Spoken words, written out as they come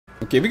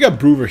Okay, we got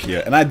Brewer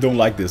here, and I don't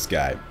like this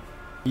guy.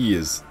 He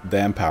is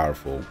damn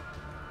powerful.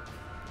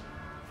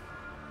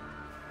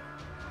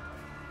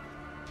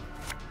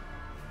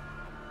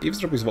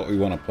 Eavesdrop is what we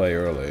want to play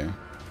early.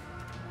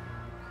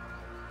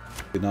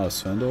 Did not a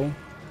Swindle.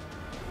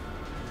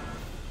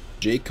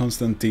 J.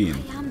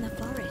 Constantine.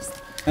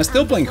 I'm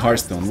still playing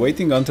Hearthstone,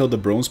 waiting until the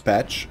bronze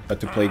patch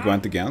to play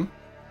Gwent again.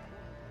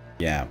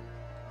 Yeah.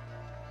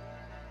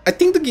 I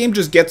think the game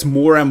just gets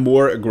more and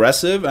more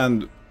aggressive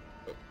and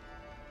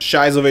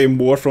shies away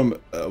more from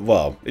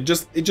well, it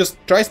just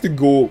tries to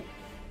go.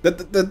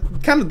 The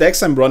kind of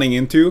decks I'm running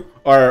into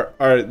are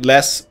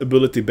less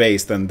ability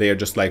based, and they're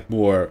just like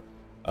more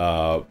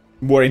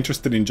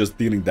interested in just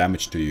dealing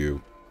damage to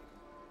you.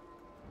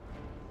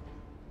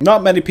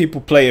 Not many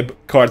people play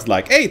cards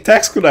like, hey,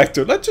 tax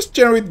collector, let's just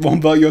generate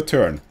one value a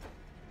turn.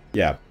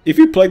 Yeah, if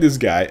you play this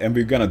guy, and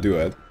we're gonna do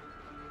it,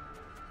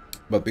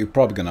 but we're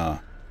probably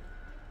gonna.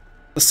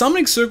 The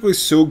summoning circle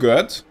is so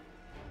good.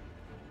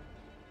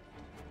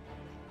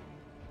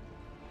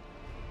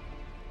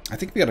 I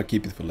think we gotta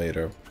keep it for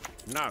later.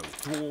 No,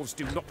 dwarves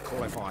do not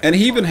qualify. And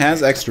he even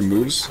has extra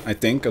moves, I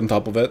think, on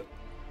top of it.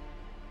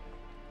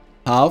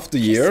 Half the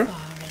year,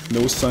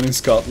 no sun in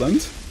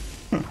Scotland.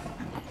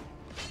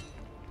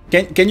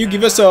 Can you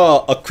give us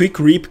a quick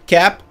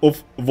recap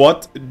of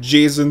what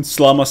Jason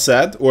Slama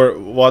said, or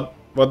what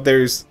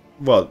there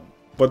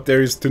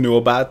is to know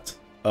about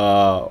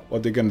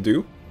what they're gonna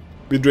do?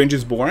 Midrange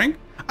is boring.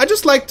 I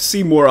just like to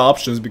see more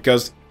options,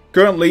 because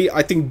currently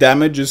I think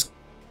damage is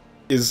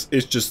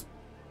just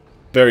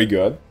very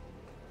good.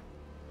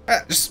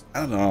 I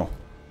don't know.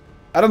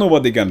 I don't know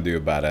what they're gonna do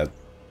about it.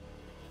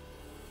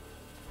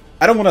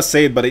 I don't want to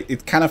say it, but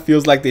it kind of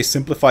feels like they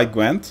simplified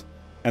Gwent,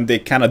 and they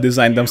kind of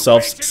designed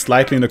themselves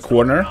slightly in the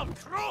corner.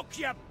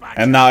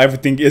 And now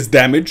everything is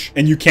damage,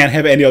 and you can't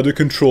have any other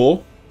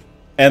control.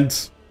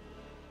 And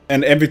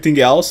everything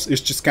else is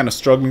just kind of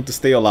struggling to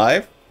stay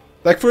alive.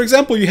 Like, for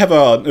example, you have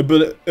an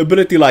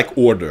ability like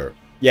Order.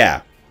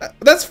 Yeah,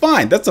 that's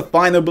fine. That's a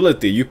fine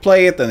ability. You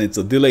play it, and it's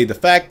a delayed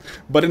effect.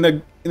 But in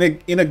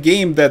a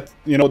game that,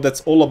 you know,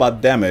 that's all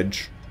about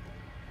damage,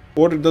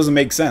 Order doesn't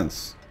make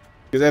sense,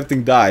 because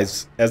everything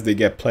dies as they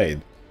get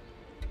played.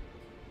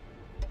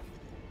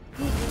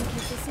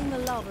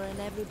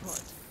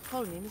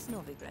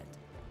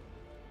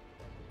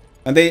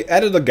 And they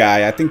added a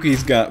guy. I think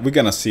we're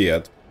gonna see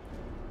it.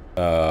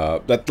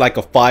 That like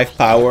a 5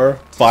 power,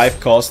 5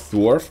 cost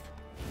dwarf.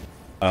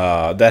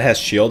 That has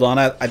shield on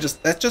it.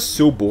 That's just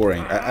so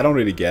boring. I don't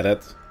really get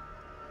it.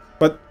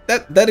 But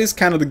that is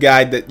kind of the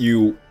guy that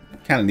you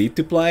kind of need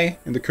to play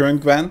in the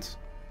current Gwent.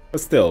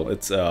 But still,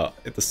 it's a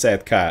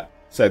sad card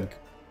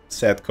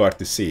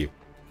to see.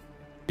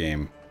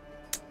 Game.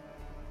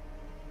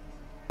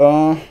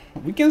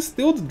 We can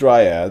steal the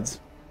Dryads.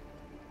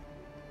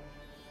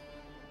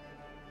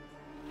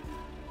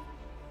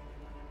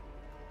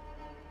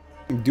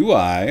 Do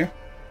I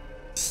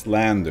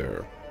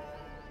slander?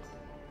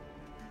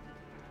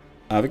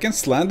 We can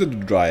slander the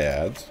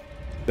Dryad,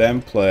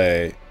 then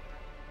play.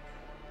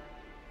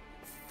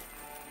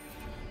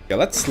 Yeah,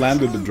 let's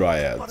slander the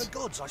Dryad.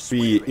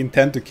 We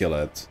intend to kill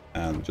it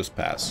and just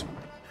pass.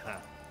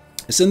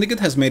 The Syndicate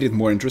has made it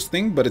more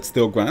interesting, but it's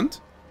still Gwent.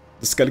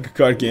 The Skellige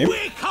card game.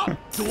 Wake up,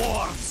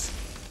 dwarves!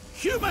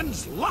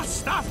 Humans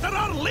lust after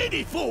our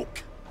ladyfolk!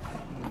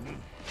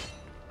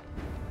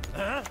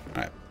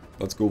 Alright,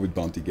 let's go with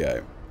Bounty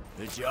Guy.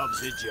 The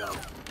job's a job.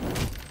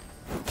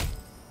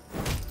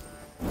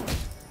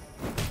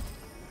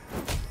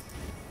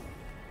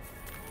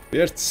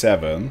 We're at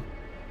 7.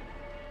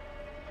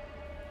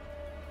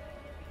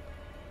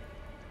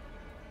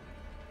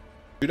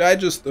 Should I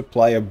just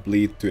apply a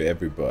bleed to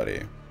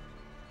everybody?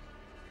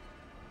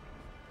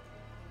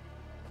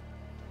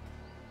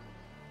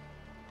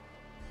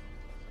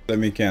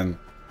 Then we can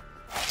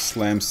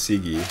slam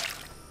Siggy.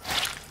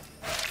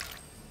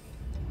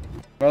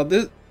 Well,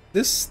 this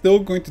is still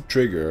going to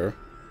trigger.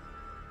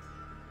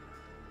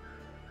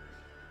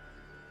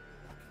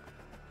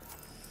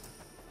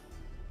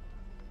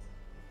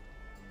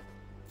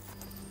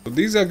 So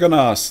these are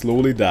gonna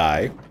slowly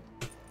die.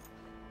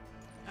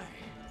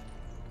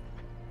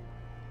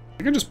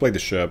 I can just play the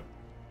ship.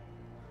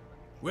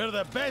 We're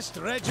the best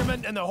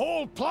regiment in the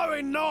whole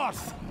plowing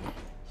north.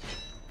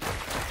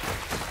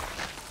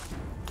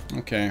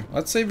 Okay,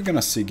 let's say we're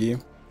gonna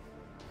Siggy.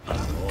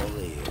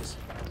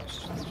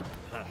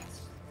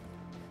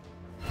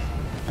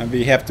 And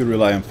we have to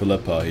rely on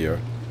Philippa here.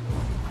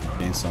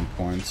 Gain some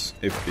points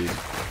if we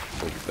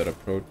go with that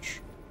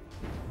approach.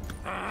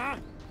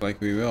 Like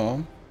we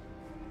will.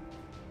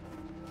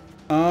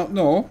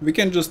 No, we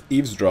can just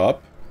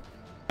eavesdrop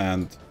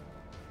and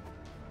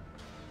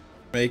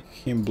make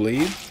him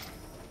bleed.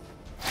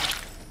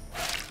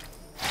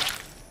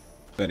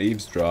 Then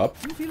eavesdrop.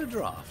 You feel a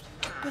draft?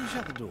 Let me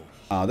shut the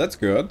door. That's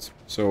good.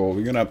 So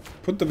we're gonna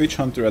put the Witch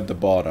Hunter at the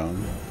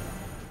bottom.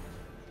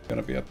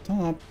 Gonna be at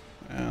top.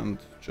 And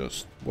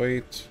just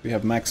wait. We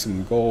have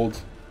maximum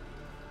gold.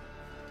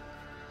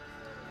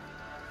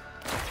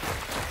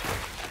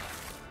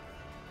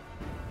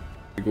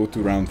 We go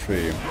to round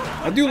 3.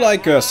 I do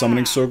like a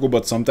summoning circle,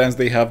 but sometimes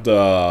they have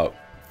the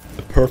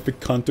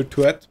perfect counter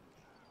to it.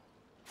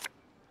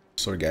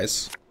 Sorry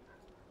guys.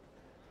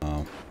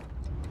 I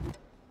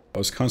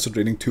was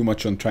concentrating too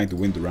much on trying to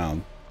win the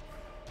round.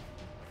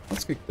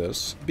 Let's kick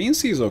this.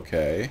 Beansy is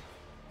okay.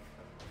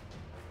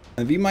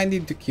 And we might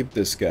need to keep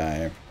this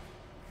guy.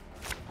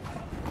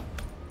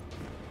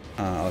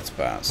 Let's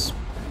pass.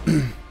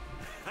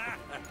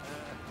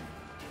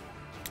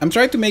 I'm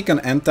trying to make an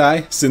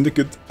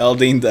anti-Syndicate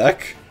Eldane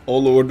deck.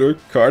 All order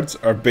cards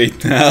are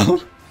bait now.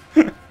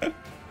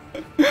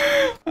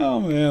 Oh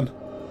man.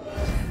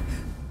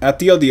 At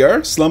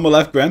TLDR, Slumber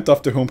left Gwent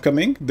after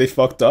Homecoming. They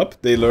fucked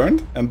up, they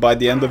learned, and by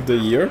the end of the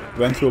year,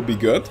 Gwent will be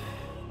good.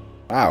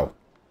 Wow.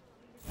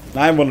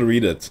 Now I want to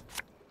read it.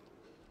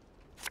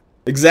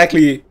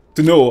 Exactly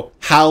to know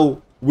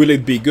how will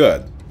it be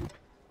good.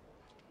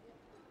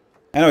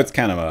 I know it's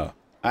kind of a...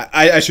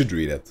 I should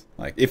read it.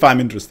 Like, if I'm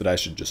interested, I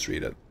should just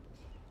read it.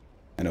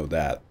 I know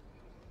that.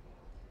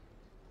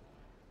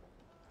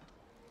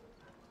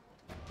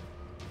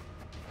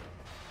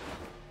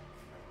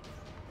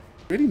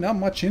 Really not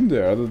much in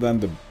there other than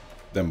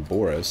the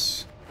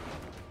Boris.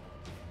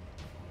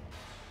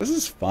 This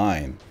is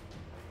fine.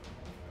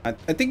 I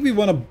think we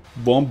want a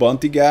bomb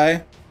bounty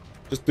guy.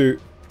 Just to...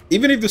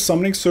 Even if the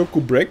summoning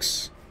circle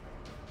breaks.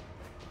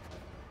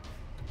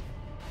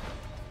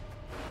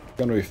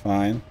 Gonna be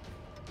fine.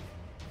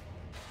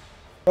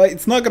 But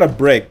it's not gonna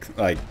break,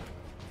 like,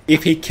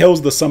 if he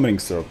kills the summoning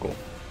circle.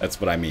 That's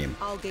what I mean.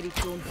 I'll get it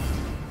done.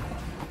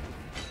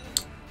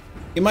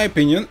 In my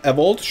opinion,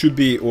 Evolve should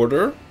be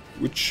Order.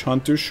 Witch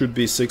Hunter should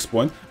be 6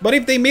 points. But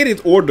if they made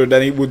it Order,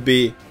 then it would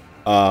be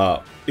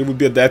a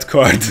dead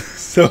card.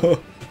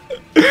 So...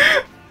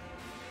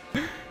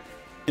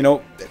 You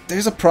know,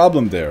 there's a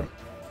problem there.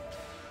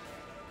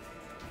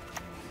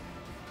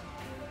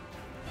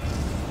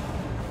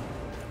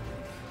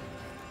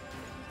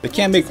 They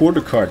can't make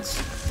order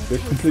cards. They're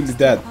completely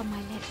dead.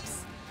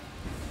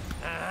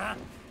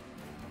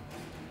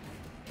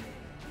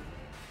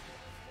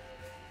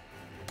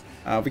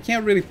 We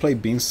can't really play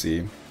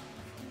Beansy.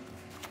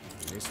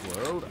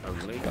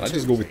 I'll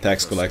just go with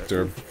Tax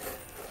Collector.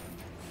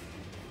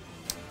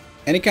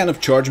 Any kind of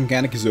charge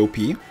mechanic is OP.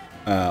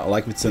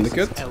 Like with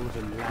Syndicate.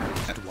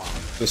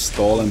 The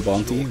Stall and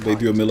Bounty, they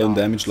do 1,000,000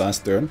 damage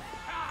last turn.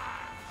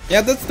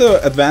 Yeah, that's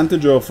the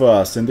advantage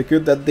of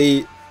Syndicate, that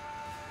they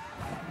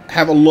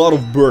have a lot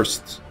of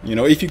bursts. You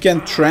know, if you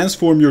can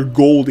transform your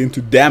gold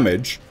into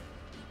damage,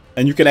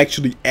 and you can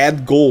actually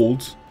add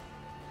gold.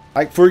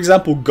 Like, for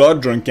example,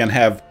 Godrun can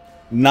have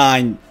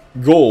 9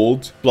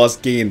 gold, plus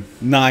gain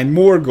 9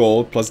 more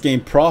gold, plus gain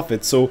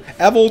profit, so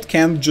Evolt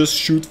can just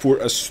shoot for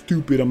a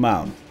stupid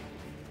amount.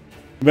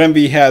 When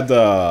we had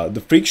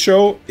the Freak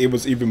Show, it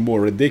was even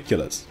more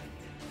ridiculous.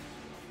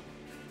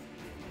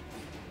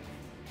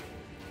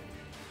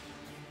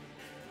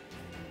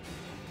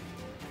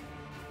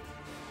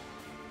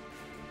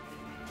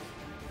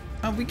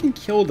 We can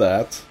kill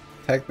that,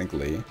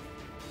 technically.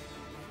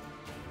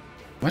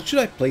 What should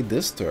I play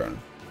this turn?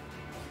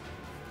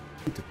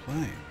 What to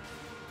play?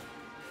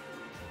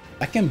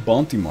 I can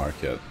bounty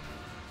market.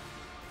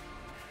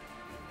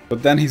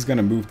 But then he's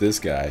gonna move this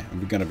guy,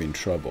 and we're gonna be in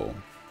trouble.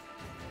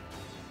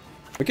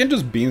 We can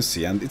just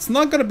Beansy, and it's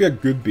not gonna be a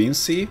good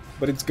Beansy,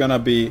 but it's gonna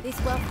be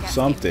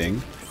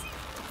something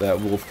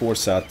that will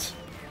force out.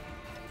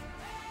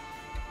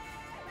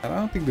 I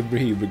don't think the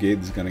Brigade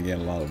is gonna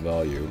gain a lot of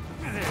value.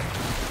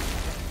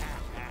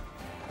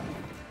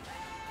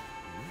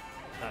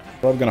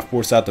 Probably gonna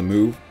force out the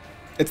move.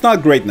 It's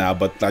not great now,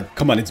 but like,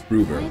 come on, it's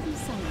Bruger.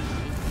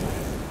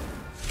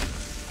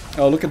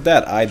 Oh, look at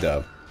that,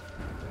 Ida.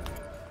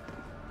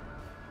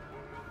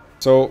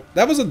 So,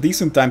 that was a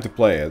decent time to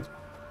play it.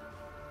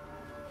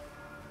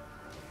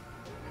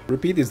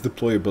 Repeat its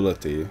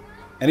deployability.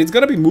 And it's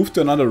gonna be moved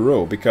to another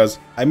row, because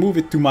I move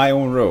it to my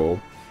own row.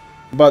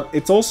 But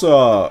it's also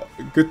a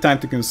good time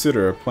to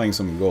consider playing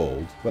some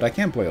gold. But I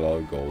can't play a lot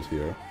of gold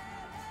here.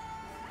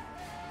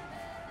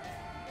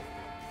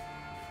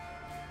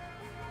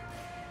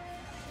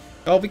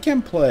 Oh, we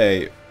can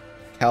play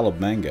Caleb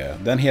Manga.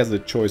 Then he has the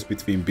choice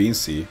between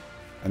Beansy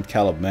and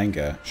Caleb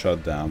Manga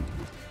shut down.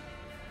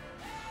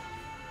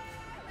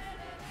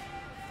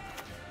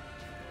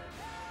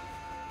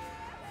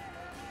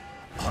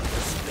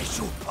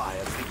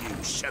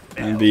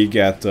 And we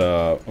get,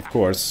 of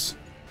course,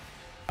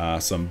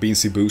 some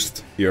Beansy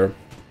boost here.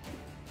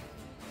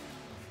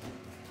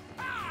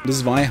 This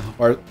is why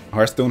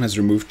Hearthstone has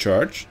removed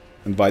charge,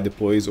 and why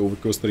deploys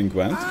overcoasted in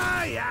Gwent.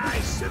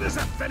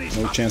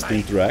 No chance to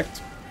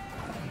interact.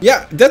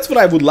 Yeah, that's what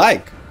I would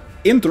like.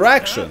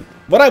 Interaction.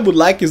 What I would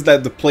like is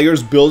that the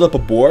players build up a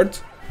board.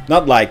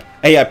 Not like,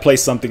 hey, I play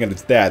something and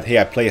it's dead. Hey,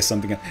 I play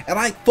something and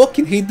I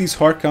fucking hate these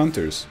hard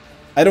counters.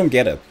 I don't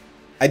get it.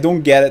 I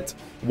don't get it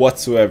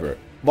whatsoever.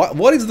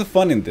 What is the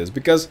fun in this?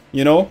 Because,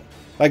 you know,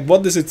 like,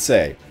 what does it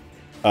say?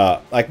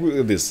 Like, look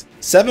at this.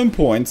 7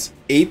 points,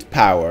 8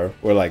 power,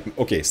 or like,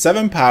 okay,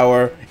 7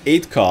 power,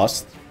 8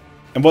 cost.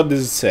 And what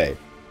does it say?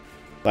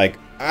 Like,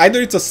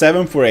 either it's a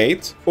 7 for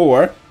 8,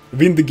 or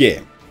win the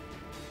game.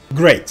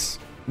 Great.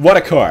 What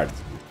a card.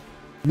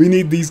 We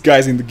need these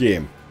guys in the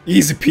game.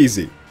 Easy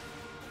peasy.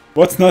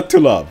 What's not to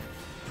love?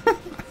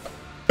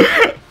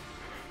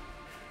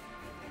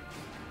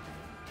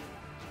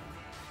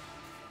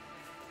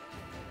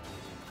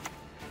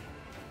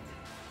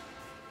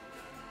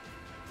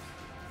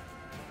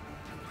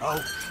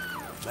 Oh,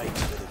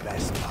 mates for the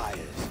best buyers.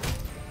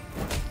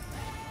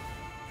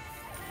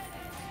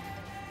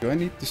 Do I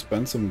need to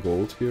spend some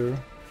gold here?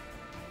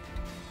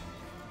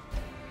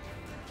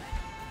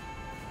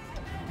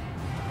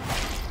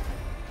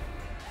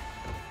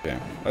 Okay,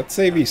 let's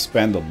say we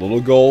spend a little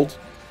gold.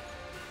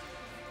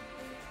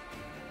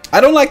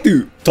 I don't like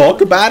to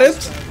talk about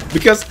it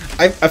because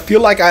I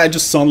feel like I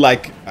just sound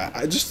like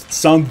I just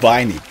sound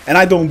whiny, and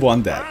I don't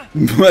want that.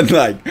 But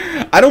like,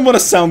 I don't want to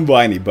sound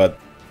whiny, but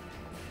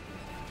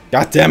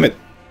god damn it,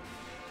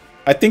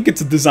 I think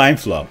it's a design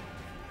flaw.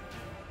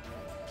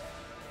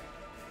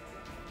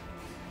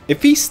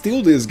 If he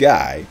steals this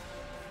guy,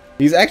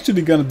 he's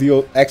actually gonna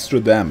deal extra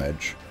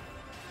damage.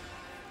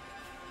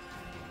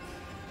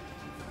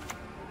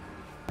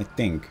 I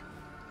think.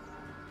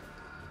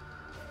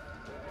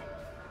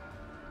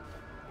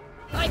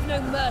 I've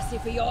no mercy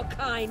for your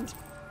kind.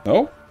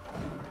 No?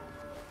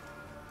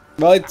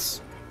 Well,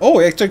 it's... Oh,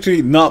 it's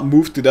actually not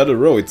moved to the other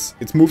row.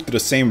 It's moved to the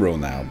same row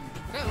now.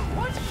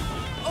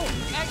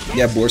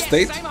 Yeah, board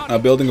state.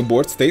 Building a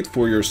board state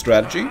for your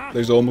strategy.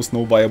 There's almost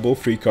no viable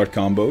free card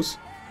combos.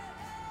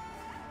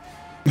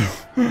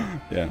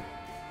 Yeah.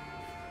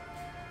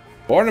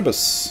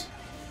 Barnabas.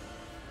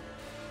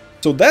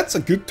 So that's a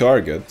good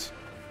target.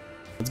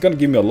 It's gonna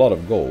give me a lot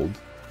of gold.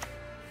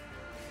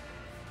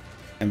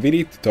 And we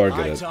need to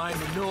target it. My time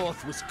the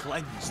North was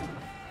cleansed.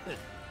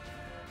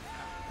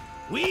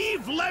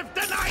 We've lived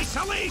in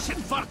isolation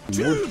for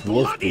too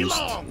bloody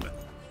long.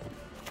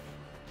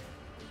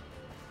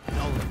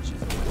 Knowledge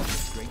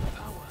is great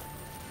power.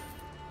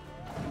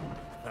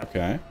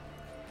 Okay.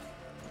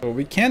 So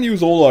we can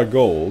use all our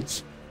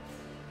golds.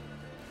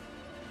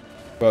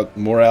 But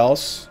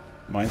Morales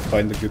might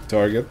find a good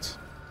target.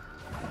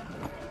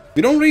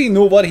 We don't really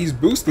know what he's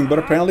boosting, but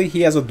apparently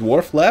he has a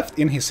dwarf left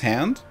in his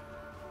hand.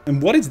 And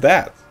what is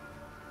that?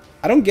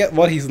 I don't get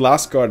what his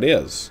last card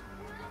is.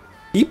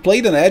 He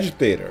played an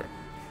agitator.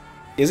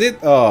 Is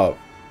it a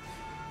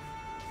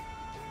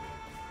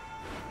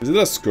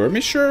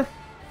skirmisher?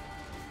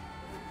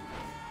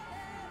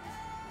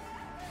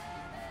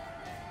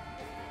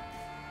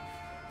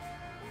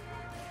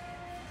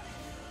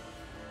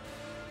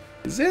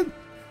 Is it?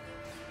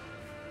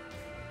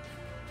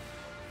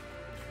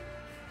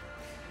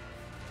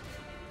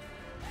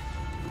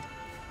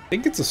 I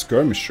think it's a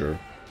skirmisher.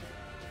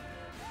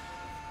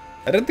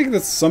 I don't think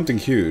that's something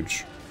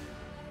huge.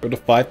 Got a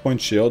 5-point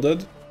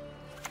shielded.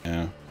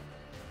 Yeah.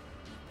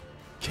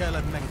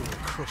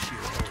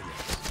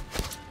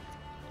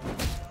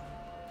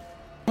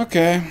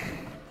 Okay.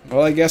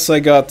 Well, I guess I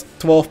got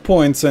 12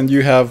 points and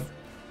you have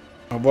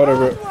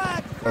whatever.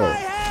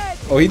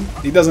 Oh,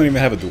 he doesn't even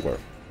have a dwarf.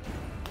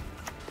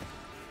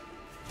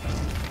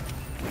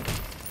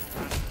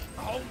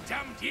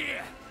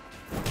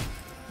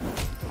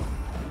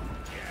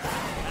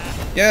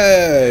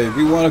 Yay!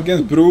 We won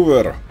against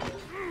Brewer.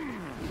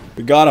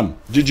 We got him.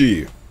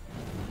 GG.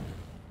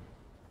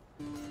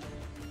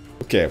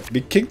 Okay,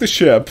 we kicked the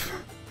ship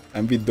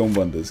and we don't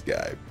want this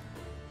guy.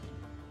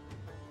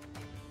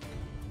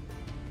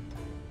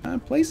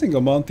 Placing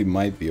a Monty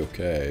might be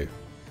okay.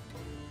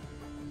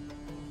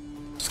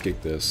 Let's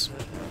kick this.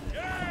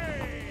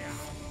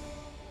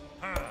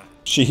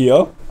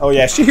 Shihio? Oh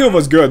yeah, Shihio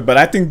was good, but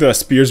I think the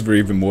spears were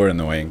even more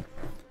annoying.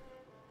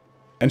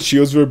 And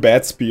shields were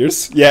bad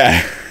spears?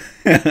 Yeah.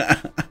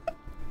 I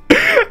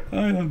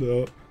don't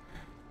know.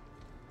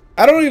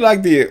 I don't really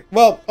like the...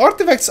 Well,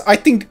 artifacts, I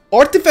think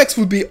artifacts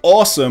would be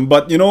awesome,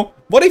 but you know,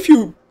 what if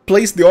you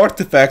place the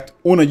artifact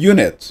on a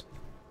unit?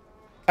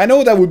 I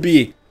know that would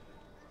be...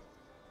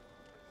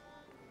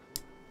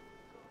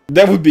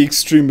 That would be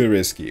extremely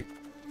risky.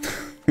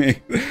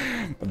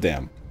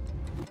 Damn.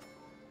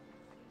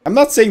 I'm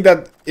not saying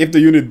that if the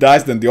unit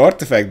dies, then the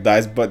artifact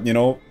dies, but you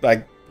know,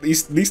 like, at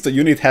least the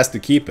unit has to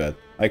keep it.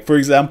 Like, for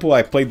example,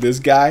 I played this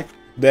guy,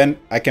 then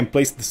I can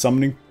place the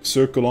summoning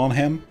circle on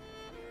him.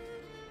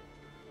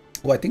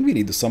 Oh, I think we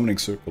need the summoning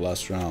circle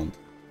last round.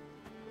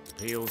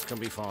 Appeals can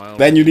be filed.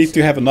 Then you need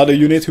to have another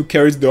unit who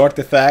carries the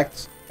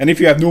artifact. And if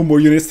you have no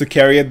more units to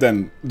carry it,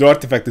 then the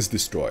artifact is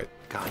destroyed.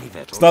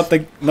 It's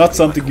not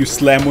something you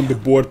slam on the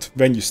board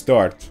when you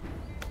start.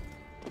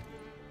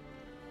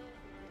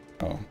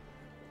 Oh.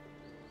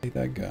 Hey,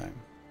 that guy.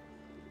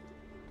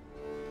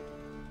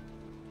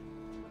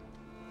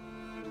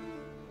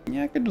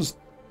 Yeah, I could just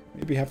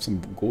maybe have some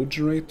gold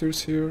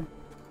generators here.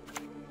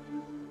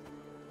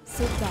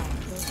 Sit back,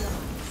 close your eyes.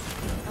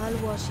 I'll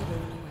wash it all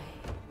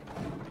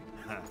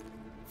away.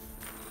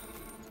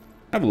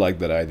 I would like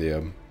that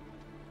idea.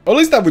 Or at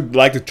least I would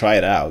like to try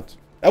it out.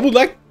 I would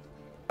like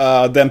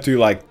them to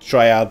like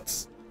try out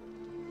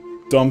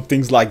dumb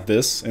things like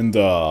this in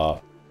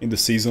the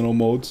seasonal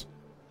modes.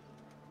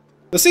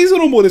 The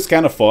seasonal mode is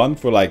kind of fun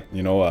for like,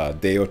 you know, a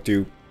day or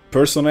two.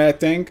 Personally, I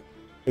think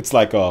it's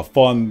like a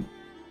fun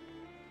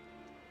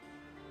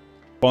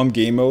fun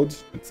game mode.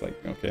 It's like,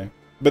 okay.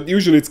 But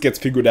usually it gets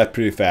figured out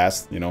pretty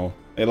fast, you know.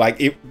 Like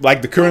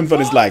the current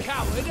one is like,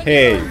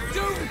 hey,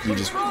 you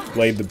just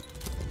play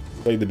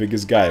the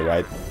biggest guy,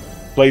 right?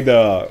 Play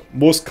the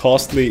most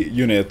costly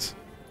unit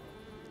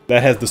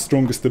that has the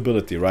strongest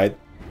ability, right?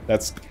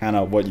 That's kind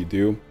of what you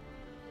do.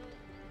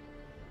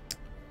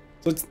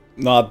 So it's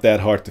not that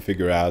hard to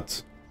figure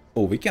out.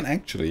 Oh, we can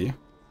actually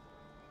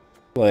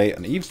play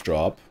an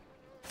eavesdrop.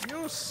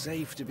 You're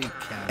safe to be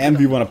carried. And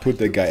we want to put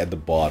the guy at the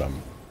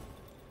bottom.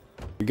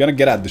 We're gonna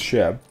get at the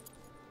ship.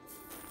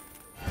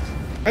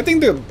 I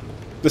think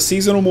the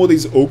seasonal mode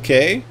is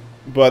okay,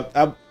 but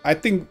I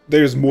think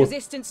there's more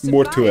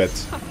to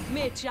it.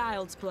 Mere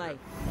child's play.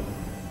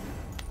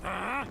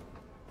 Can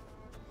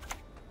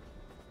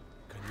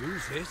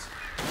use this.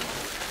 Not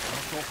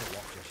thought of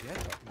what just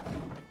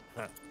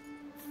yet.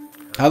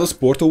 How does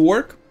Portal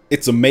work?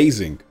 It's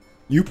amazing.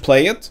 You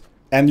play it,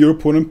 and your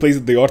opponent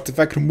plays the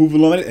artifact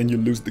removal on it, and you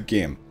lose the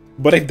game.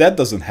 But if that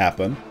doesn't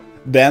happen,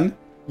 then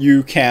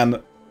you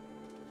can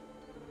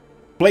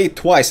play it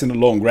twice in a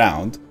long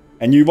round,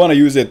 and you want to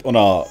use it on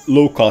a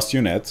low-cost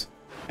unit.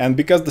 And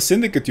because the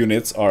Syndicate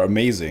units are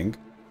amazing,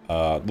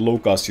 the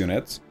low-cost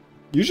units,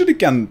 usually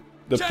the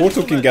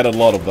Portal can get a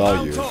lot of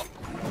value.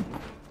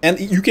 And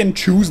you can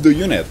choose the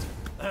unit.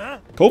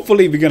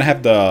 Hopefully we're gonna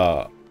have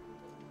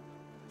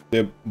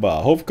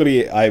well,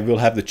 hopefully I will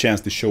have the chance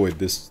to show it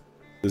this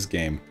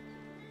game.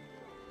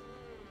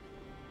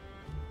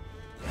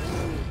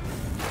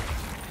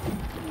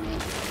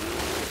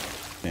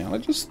 Yeah,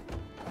 let's just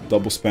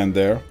double spend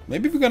there.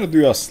 Maybe we're gonna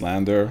do a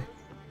Slander.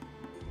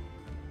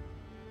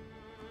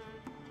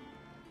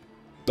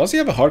 Does he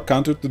have a hard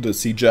counter to the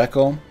Sea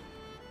Jackal?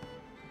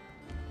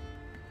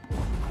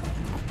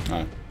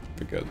 Alright,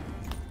 we're good.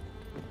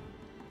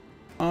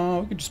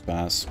 We can just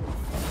pass.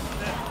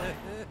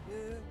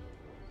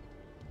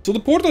 So the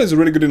Portal is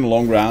really good in the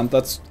long round.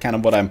 That's kind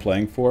of what I'm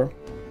playing for.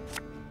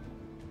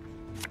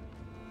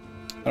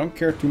 I don't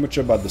care too much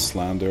about the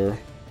Slander.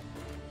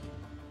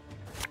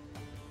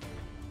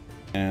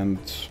 And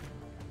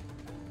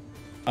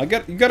you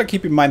gotta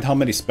keep in mind how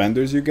many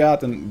spenders you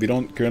got, and we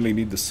don't currently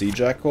need the Sea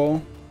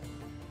Jackal.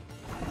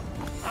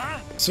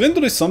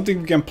 Swindle is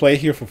something we can play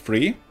here for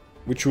free,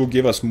 which will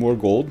give us more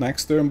gold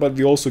next turn, but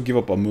we also give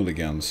up a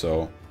mulligan,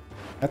 so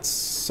that's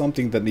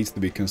something that needs to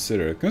be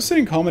considered.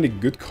 Considering how many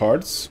good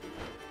cards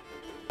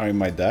are in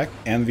my deck,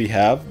 and we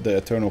have the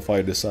Eternal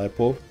Fire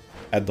Disciple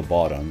at the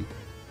bottom.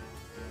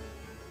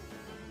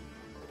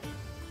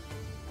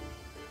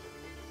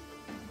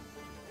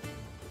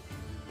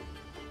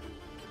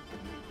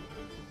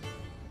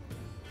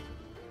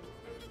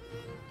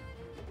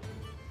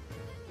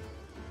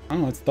 I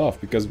don't know, it's tough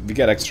because we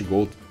get extra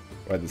gold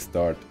right at the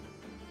start.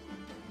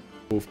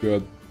 Both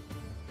good.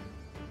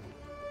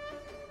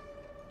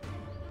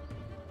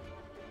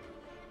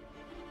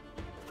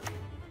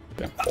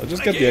 Yeah, I'll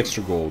just get the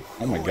extra gold.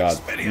 Oh my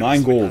god,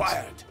 9 gold.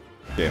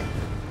 Okay.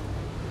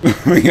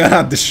 We got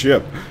out the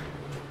ship.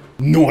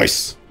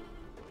 Nice!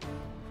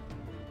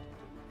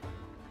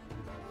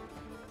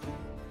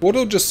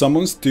 Portal just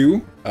summons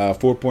 2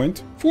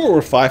 4-point, 4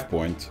 or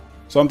 5-point.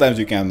 Sometimes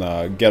you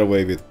can get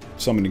away with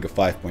summoning a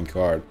 5-point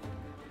card.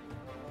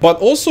 But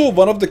also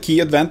one of the key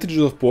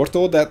advantages of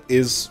Portal that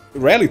is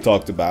rarely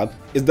talked about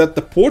is that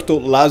the Portal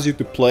allows you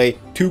to play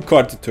 2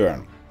 cards a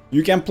turn.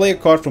 You can play a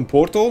card from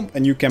Portal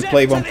and you can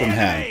play one from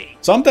hand.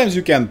 Sometimes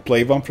you can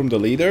play one from the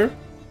leader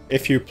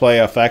if you play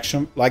a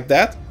faction like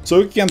that. So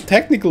you can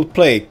technically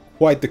play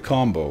quite the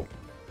combo.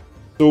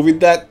 So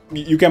with that,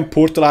 you can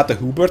Portal out a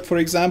Hubert, for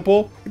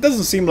example. It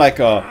doesn't seem like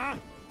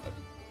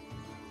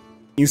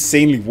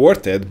insanely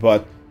worth it,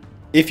 but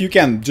if you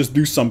can just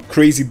do some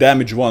crazy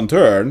damage one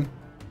turn,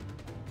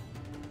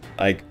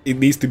 like it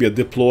needs to be a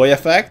deploy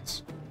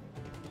effect.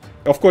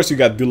 Of course you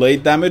got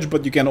delayed damage,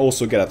 but you can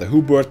also get at the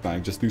Hubert,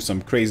 like just do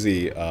some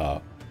crazy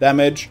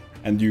damage,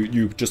 and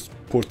you just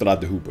Portal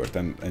out the Hubert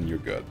and you're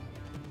good.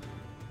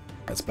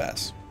 Let's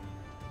pass.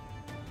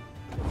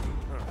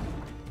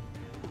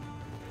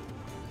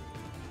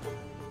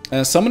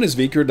 Summon is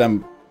weaker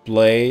than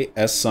play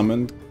as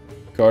summoned.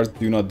 Cards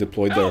do not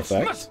deploy their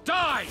effect.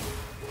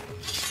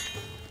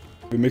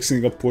 We're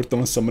mixing up Portal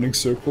and Summoning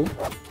Circle.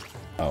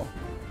 Oh.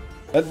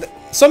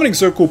 Summoning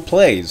Circle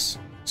plays,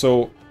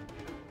 so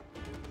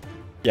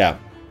yeah.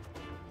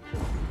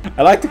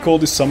 I like to call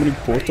this Summoning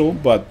Portal,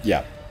 but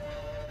yeah.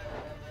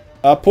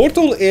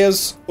 Portal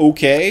is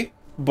okay,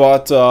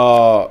 but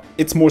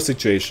it's more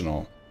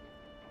situational.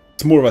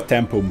 It's more of a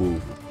tempo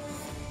move.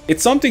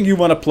 It's something you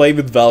want to play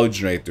with value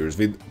generators,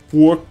 with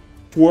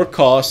 4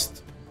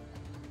 cost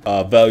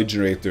value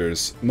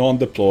generators,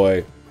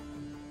 non-deploy,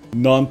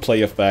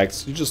 non-play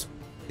effects.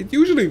 It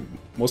usually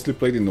mostly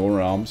played in normal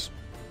realms.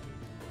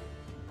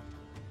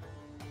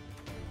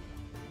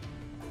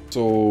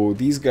 So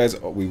these guys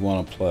we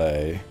want to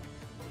play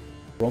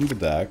from the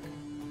deck.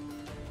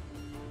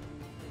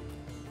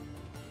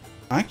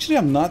 Actually,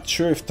 I'm not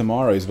sure if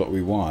Tamara is what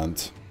we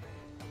want.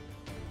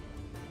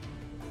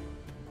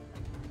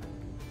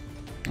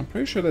 I'm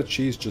pretty sure that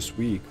she's just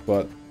weak,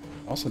 but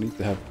I also need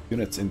to have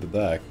units in the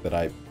deck that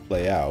I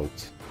play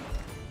out.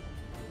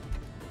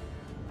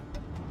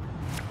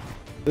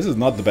 This is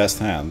not the best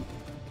hand.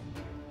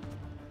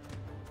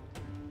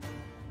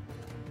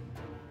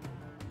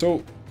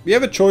 So, we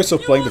have a choice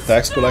of playing the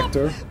tax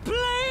collector.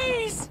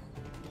 Please!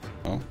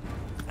 Oh.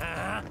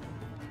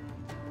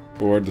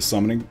 Or the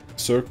summoning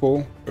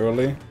circle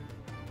early.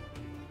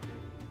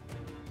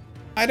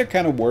 Either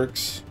kind of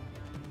works.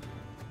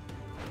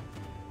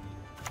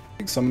 I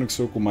think summoning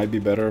circle might be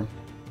better.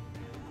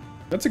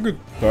 That's a good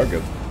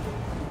target.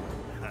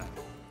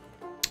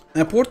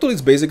 And Portal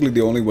is basically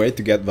the only way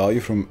to get value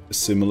from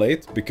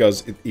Assimilate,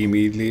 because it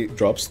immediately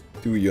drops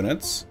 2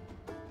 units.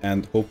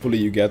 And hopefully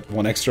you get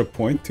 1 extra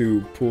point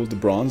to pull the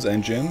bronze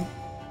engine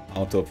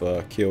out of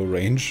KO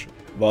range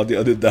while the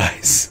other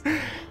dies.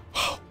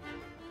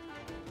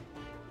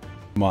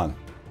 Come on.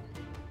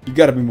 You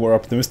gotta be more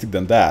optimistic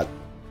than that.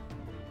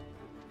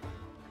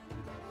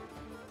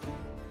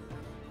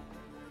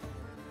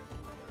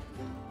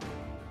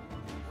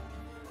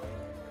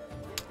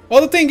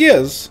 Well, the thing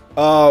is,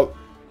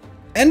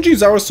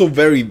 engines are also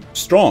very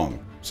strong,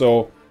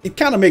 so it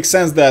kind of makes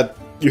sense that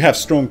you have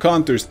strong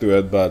counters to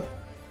it, but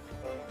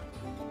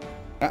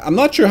I'm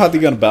not sure how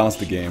they're gonna balance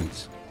the game.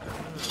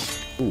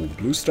 Ooh,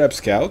 Blue Stripe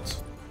Scout.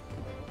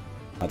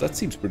 That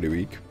seems pretty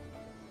weak.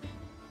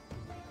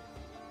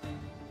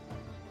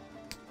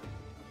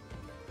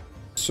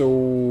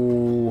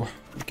 So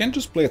we can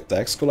just play a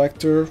tax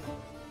collector.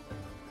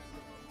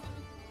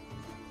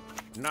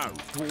 No,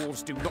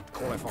 dwarves do not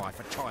qualify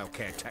for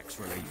childcare tax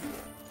relief.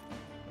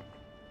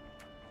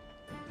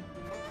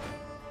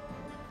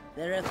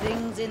 There are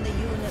things in the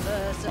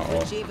universe of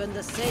which even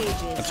the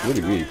sages That's have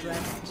really not weak.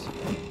 dreamt.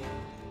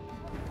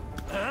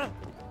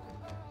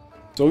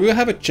 So we'll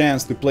have a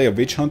chance to play a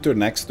Witch Hunter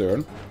next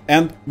turn,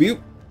 and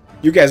you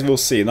guys will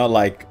see, not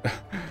like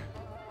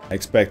I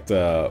expect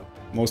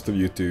most of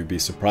you to be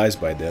surprised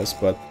by this,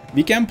 but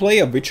we can play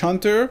a Witch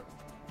Hunter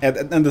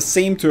and the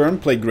same turn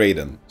play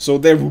Graydon, so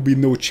there will be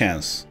no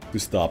chance to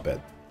stop it.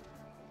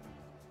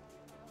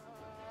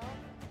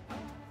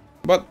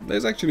 But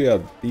there's actually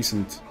a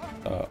decent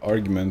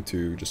argument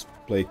to just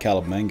play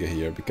Caleb Manga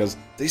here, because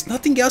there's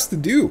nothing else to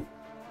do.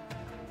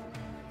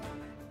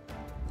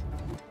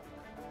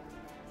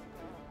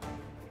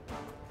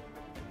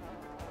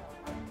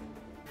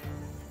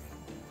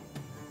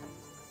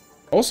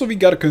 Also, we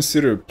gotta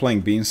consider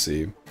playing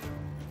Beansy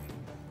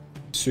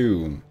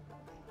soon.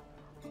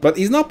 But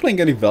he's not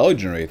playing any value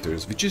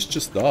generators, which is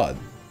just odd.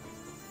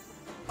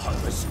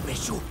 I've a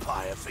special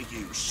fire for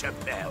you,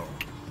 Chappelle.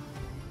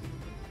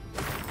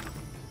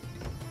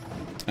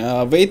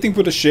 Waiting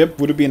for the ship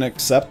would have been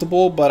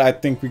acceptable, but I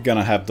think we're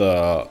gonna have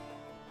the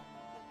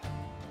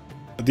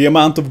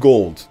amount of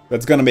gold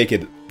that's gonna make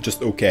it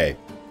just okay.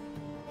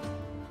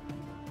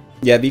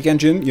 Yeah, weak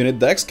engine unit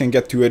decks can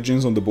get 2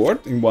 engines on the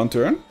board in 1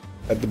 turn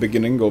at the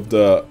beginning of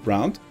the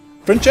round.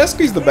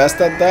 Francesco is the best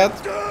at that.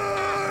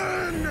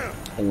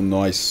 Oh,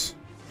 nice.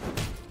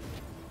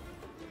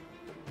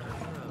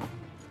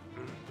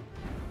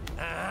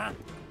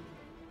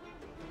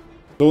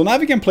 So now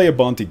we can play a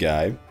bounty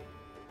guy.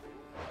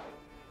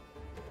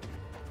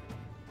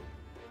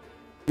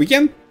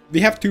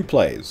 We have 2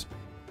 plays.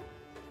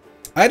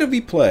 Either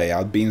we play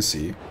out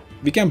Beansy,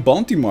 we can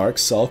bounty mark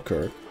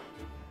Selkirk.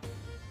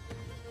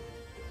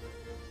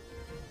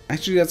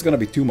 Actually, that's gonna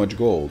be too much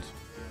gold.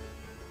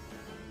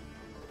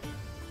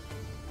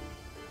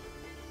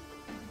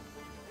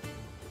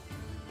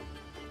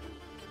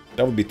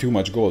 That would be too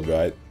much gold,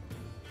 right?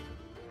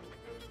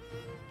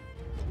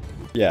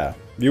 Yeah,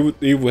 you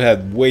would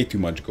have way too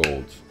much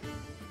gold.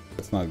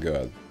 That's not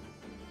good.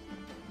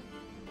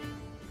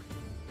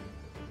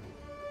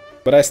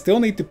 But I still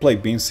need to play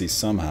Beansy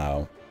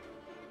somehow.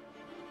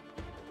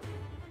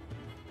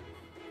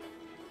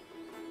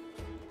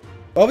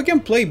 Well, we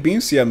can play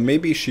Beansy and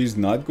maybe she's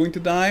not going to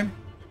die.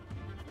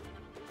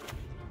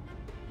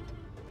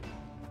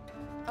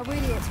 I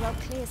really ought to help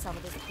clear some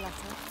of this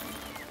clutter.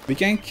 We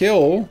can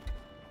kill...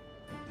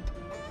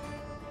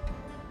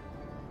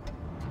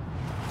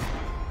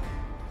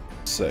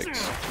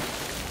 Six.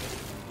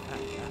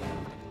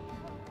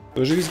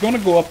 So she's gonna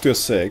go up to a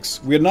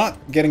 6. We're not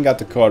getting at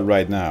the card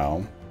right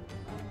now.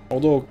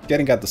 Although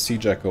getting at the Sea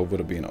Jackal would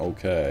have been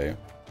okay.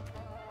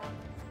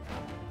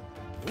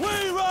 We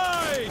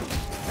ride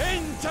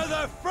into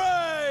the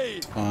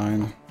fray!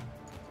 Fine.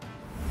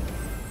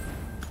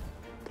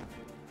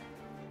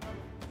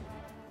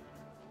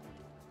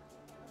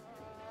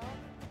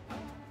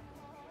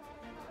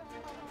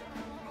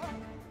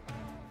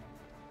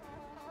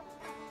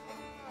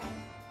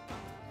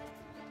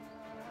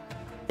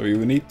 So we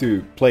will need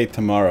to play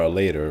Tamara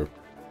later.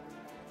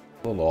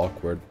 A little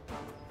awkward.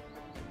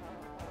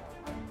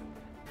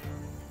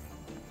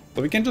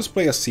 So we can just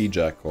play a Sea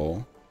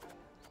Jackal.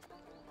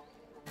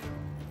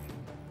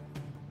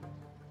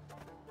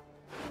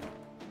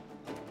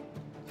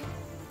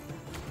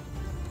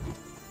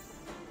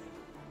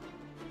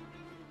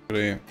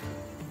 Really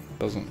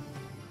doesn't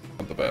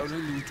not the best.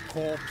 Only loot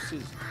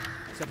corpses,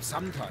 except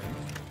sometimes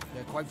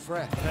they're quite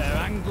fresh.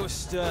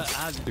 Angusta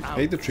as We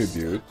pay the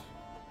tribute.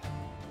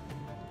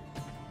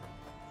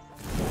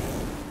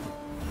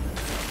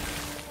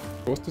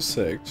 Goes to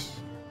 6.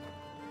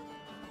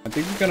 I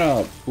think we're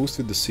gonna boost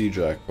with the Siege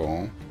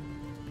Echo.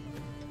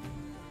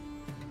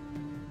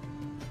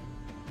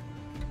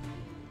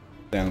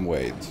 Then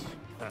wait.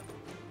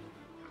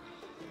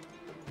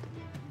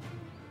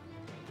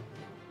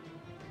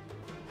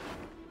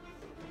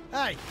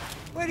 Hey,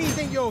 where do you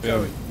think you're We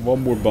have going?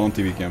 one more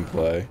bounty we can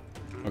play.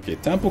 Okay,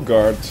 Temple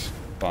Guard,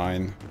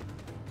 fine.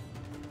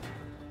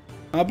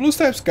 Blue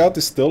Stripe Scout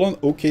is still an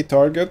okay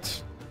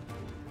target.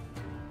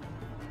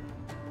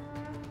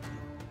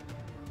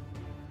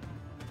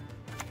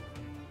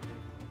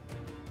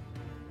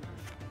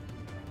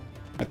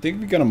 I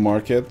think we're gonna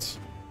mark it.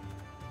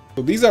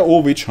 So these are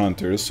all Witch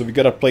Hunters, so we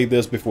gotta play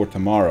this before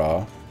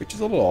tomorrow, which is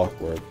a little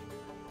awkward.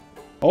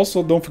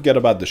 Also, don't forget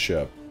about the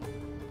ship.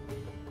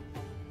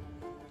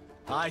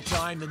 High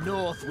time the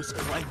north was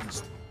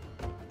cleansed.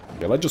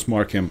 Okay, let's just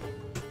mark him.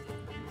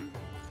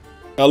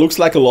 Looks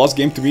like a lost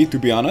game to me, to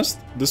be honest.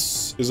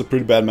 This is a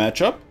pretty bad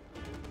matchup.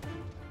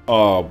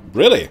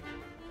 Really?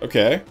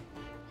 Okay.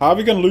 How are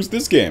we gonna lose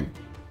this game?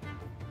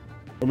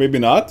 Or maybe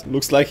not.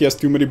 Looks like he has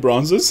too many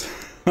bronzes.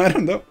 I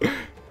don't know.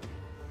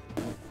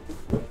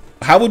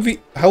 How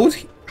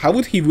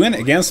would he win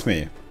against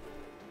me?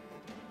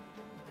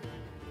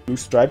 Blue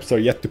stripes are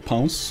yet to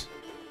pounce.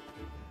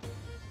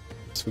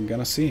 So we're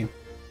gonna see.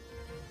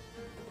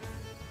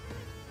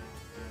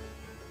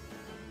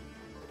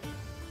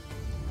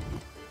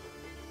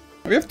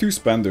 We have 2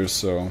 spenders,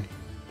 so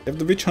if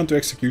the Witch Hunter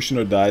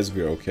Executioner dies,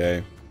 we're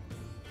okay.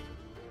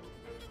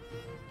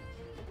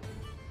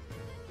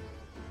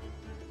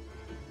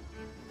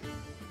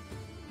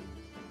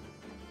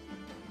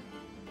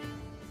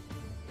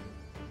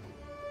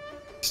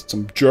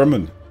 Some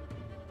German.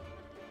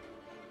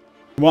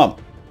 Come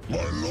on. My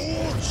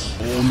lords,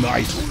 Oh,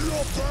 nice.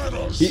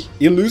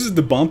 He loses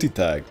the bounty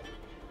tag.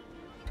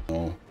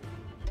 No.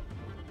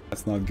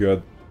 That's not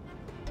good.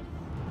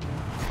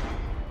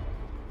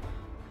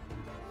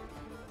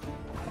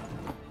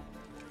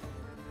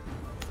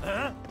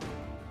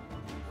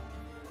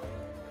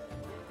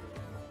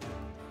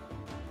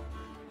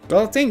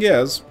 Well, the thing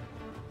is,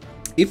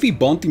 if we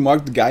bounty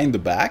mark the guy in the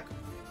back,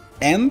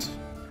 and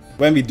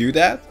when we do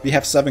that, we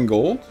have 7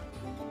 gold,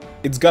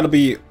 it's gonna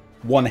be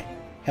one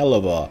hell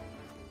of a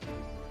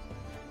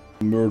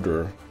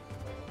murder.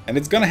 And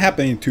it's gonna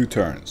happen in 2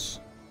 turns.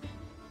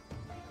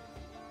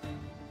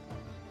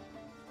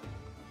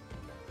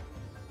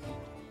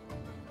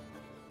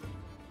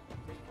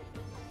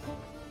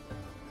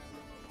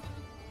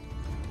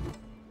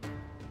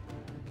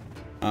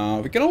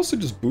 We can also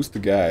just boost the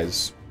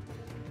guys.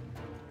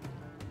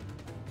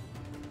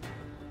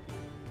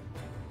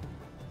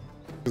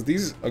 Because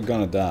these are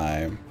gonna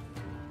die.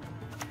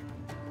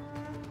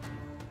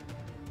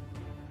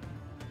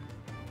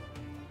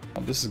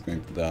 Oh, this is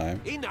going to die.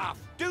 enough!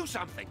 Do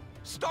something!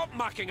 Stop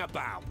mucking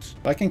about!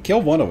 I can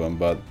kill one of them,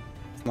 but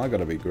it's not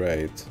gonna be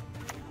great.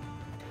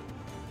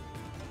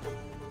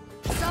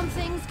 Some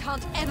things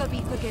can't ever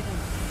be forgiven.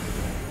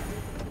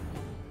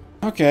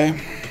 Okay.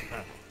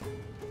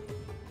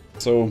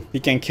 So he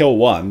can kill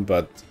one,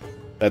 but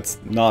that's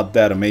not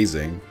that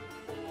amazing.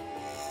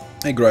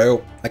 Hey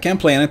Grayo, I can't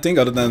play anything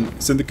other than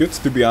Syndicates,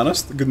 to be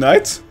honest. Good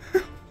night.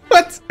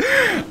 What?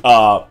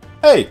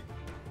 Hey!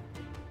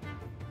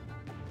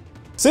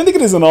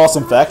 Syndicate is an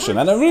awesome faction,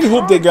 and I really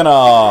hope they're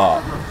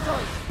gonna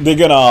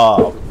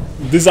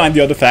design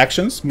the other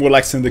factions more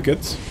like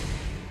Syndicates.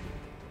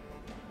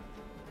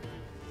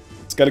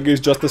 Scatter is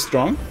just as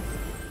strong.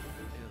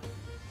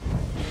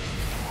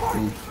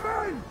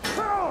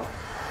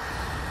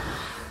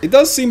 It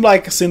does seem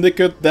like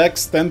Syndicate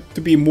decks tend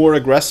to be more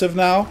aggressive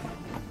now.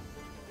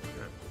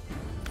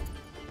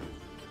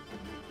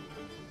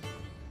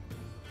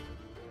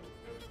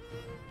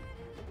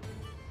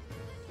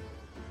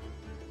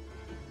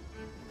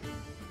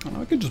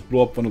 I could just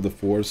blow up one of the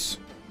 4s.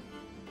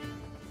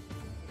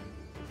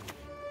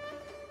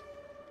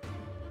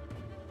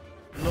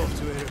 Love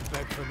to hear it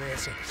beg for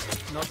mercy.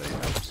 Nothing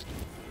else.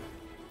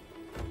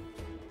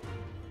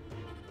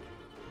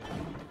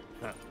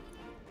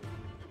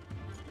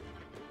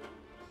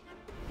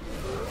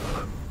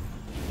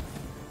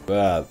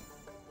 That.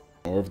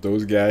 More of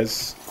those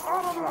guys.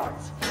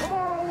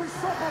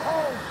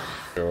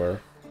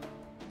 Sure.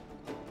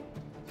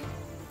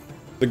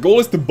 The goal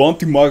is to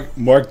bounty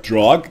mark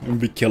Drog and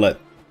we kill it.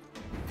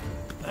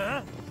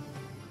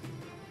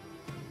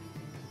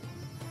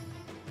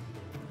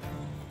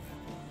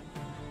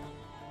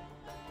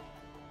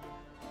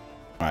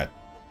 Alright.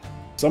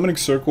 Summoning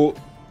Circle.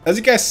 As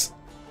you guys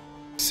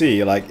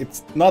see, like,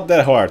 it's not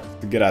that hard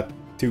to get at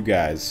 2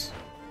 guys.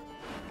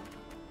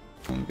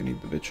 I'm gonna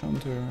need the Witch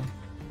Hunter.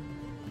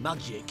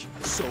 Magic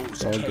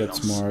sows All chaos.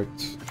 gets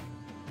marked.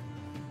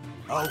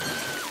 Oh,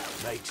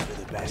 makes for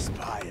the best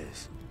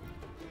players.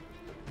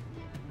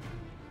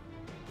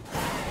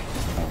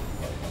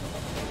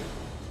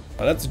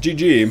 Oh, that's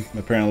GG,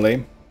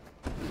 apparently.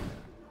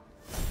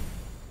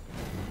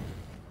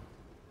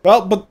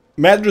 Well, but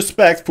mad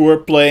respect for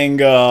playing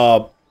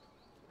No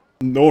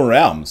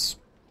Realms.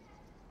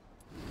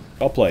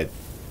 Well played.